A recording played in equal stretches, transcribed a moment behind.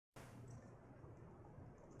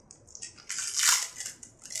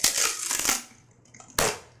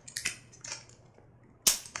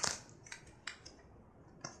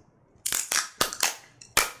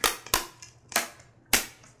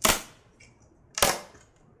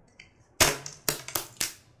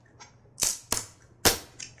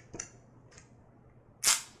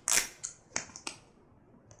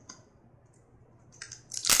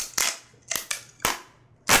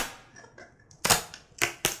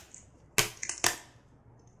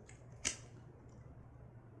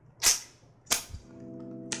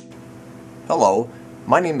Hello,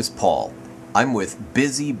 my name is Paul. I'm with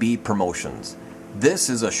Busy Bee Promotions. This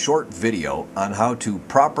is a short video on how to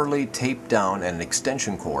properly tape down an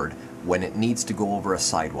extension cord when it needs to go over a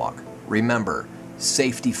sidewalk. Remember,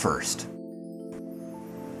 safety first.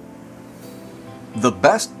 The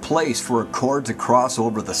best place for a cord to cross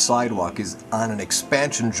over the sidewalk is on an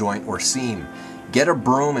expansion joint or seam. Get a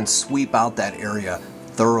broom and sweep out that area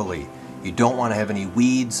thoroughly. You don't want to have any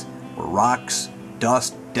weeds or rocks,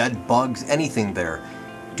 dust, dead bugs, anything there.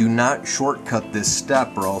 Do not shortcut this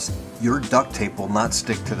step or else your duct tape will not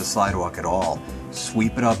stick to the sidewalk at all.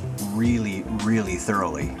 Sweep it up really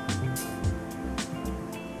thoroughly.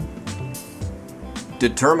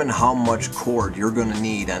 Determine how much cord you're going to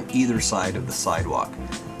need on either side of the sidewalk.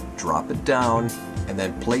 Drop it down and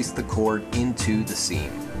then place the cord into the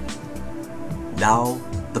seam. Now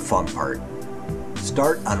the fun part.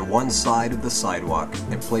 Start on one side of the sidewalk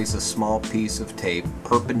and place a small piece of tape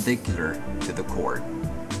perpendicular to the cord.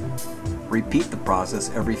 Repeat the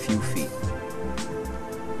process every few feet.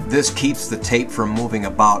 This keeps the tape from moving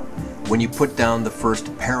about when you put down the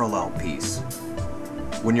first parallel piece.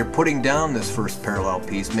 When you're putting down this first parallel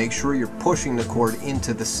piece, make sure you're pushing the cord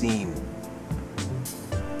into the seam.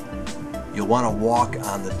 You'll want to walk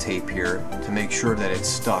on the tape here to make sure that it's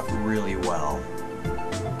stuck really well.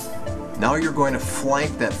 Now you're going to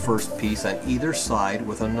flank that first piece on either side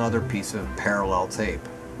with another piece of parallel tape.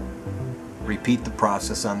 Repeat the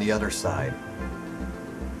process on the other side.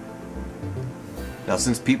 Now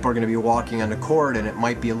since people are going to be walking on the cord and it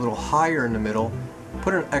might be a little higher in the middle,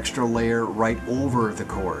 put an extra layer right over the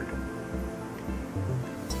cord.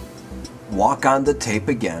 Walk on the tape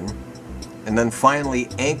again, and then finally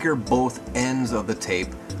anchor both ends of the tape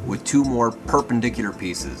with two more perpendicular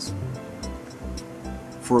pieces.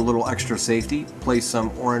 For a little extra safety, place some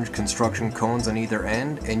orange construction cones on either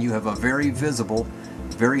end and you have a very visible,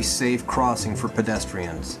 very safe crossing for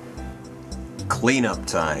pedestrians. Cleanup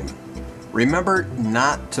time. Remember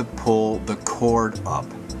not to pull the cord up.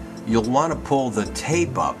 You'll want to pull the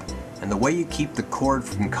tape up, and the way you keep the cord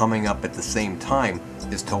from coming up at the same time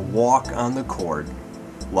is to walk on the cord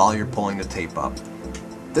while you're pulling the tape up.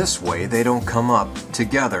 This way they don't come up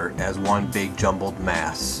together as one big jumbled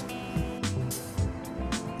mass.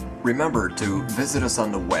 Remember to visit us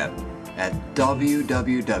on the web at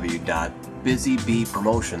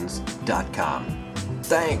www.busybeepromotions.com.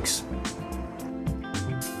 Thanks!